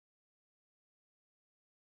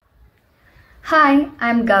Hi,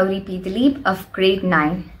 I'm Gouri P Dileep of grade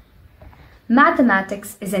 9.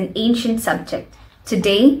 Mathematics is an ancient subject.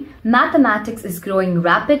 Today, mathematics is growing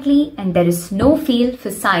rapidly and there is no field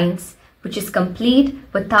for science which is complete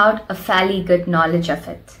without a fairly good knowledge of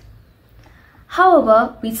it.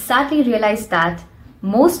 However, we sadly realize that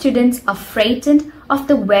most students are frightened of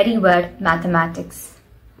the very word mathematics.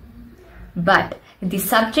 But the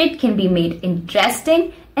subject can be made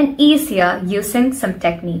interesting and easier using some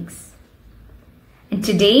techniques. And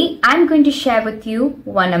today I'm going to share with you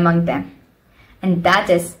one among them, and that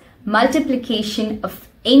is multiplication of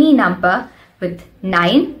any number with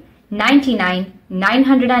 9, 99,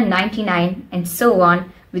 999 and so on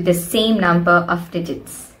with the same number of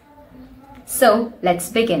digits. So let's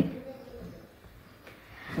begin.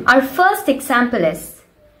 Our first example is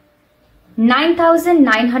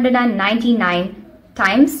 9999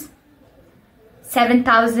 times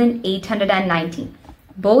 7819.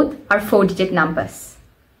 Both are 4-digit numbers.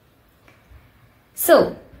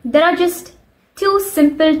 So there are just two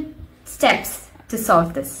simple steps to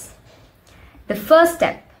solve this. The first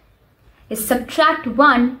step is subtract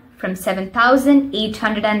 1 from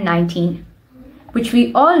 7819, which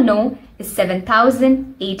we all know is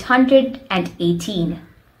 7818.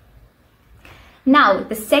 Now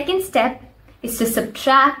the second step is to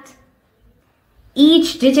subtract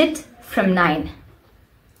each digit from 9.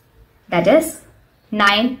 That is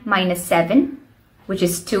 9 minus 7, which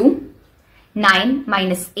is 2, 9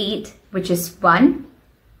 minus 8, which is 1,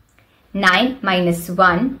 9 minus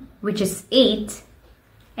 1, which is 8,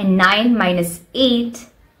 and 9 minus 8,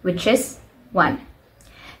 which is 1.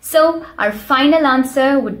 So our final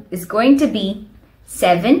answer is going to be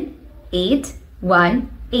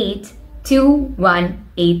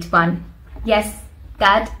 78182181. Yes,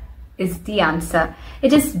 that is the answer.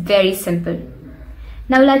 It is very simple.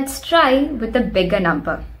 Now let's try with a bigger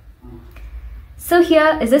number. So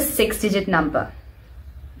here is a 6-digit number.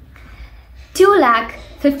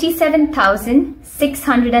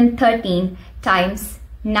 2,57,613 times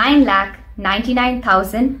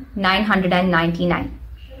 9,99,999.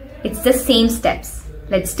 It's the same steps.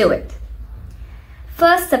 Let's do it.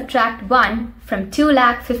 First subtract 1 from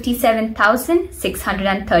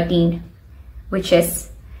 2,57,613, which is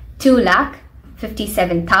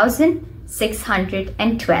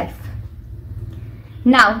 2,57,612.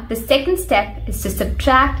 Now the second step is to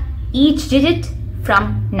subtract each digit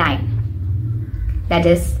from 9. That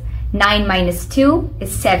is 9 minus 2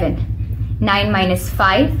 is 7, 9 minus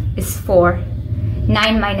 5 is 4,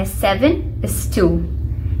 9 minus 7 is 2,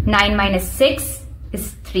 9 minus 6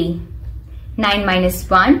 is 3, 9 minus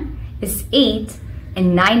 1 is 8,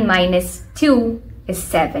 and 9 minus 2 is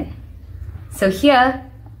 7. So here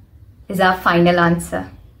is our final answer.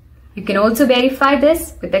 You can also verify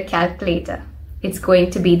this with a calculator. It's going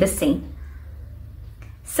to be the same.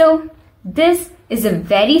 So this is a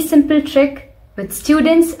very simple trick which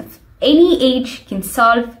students of any age can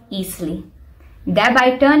solve easily,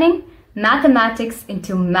 thereby turning mathematics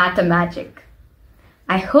into mathemagic.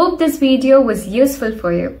 I hope this video was useful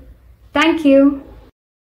for you. Thank you.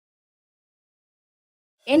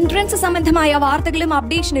 Entrance സംബന്ധമായ വാർത്തകളും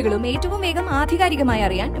അപ്ഡേഷനുകളും ഏറ്റവും വേഗം ആധികാരികമായി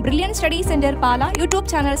അറിയാൻ brilliant study centre പാല YouTube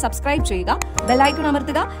channel subscribe ചെയ്യുക, bell icon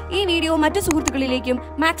അമർത്തുക, ഈ video മറ്റു സുഹൃത്തുക്കളിലേക്കും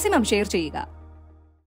മാക്സിമം ഷെയർ ചെയ്യുക.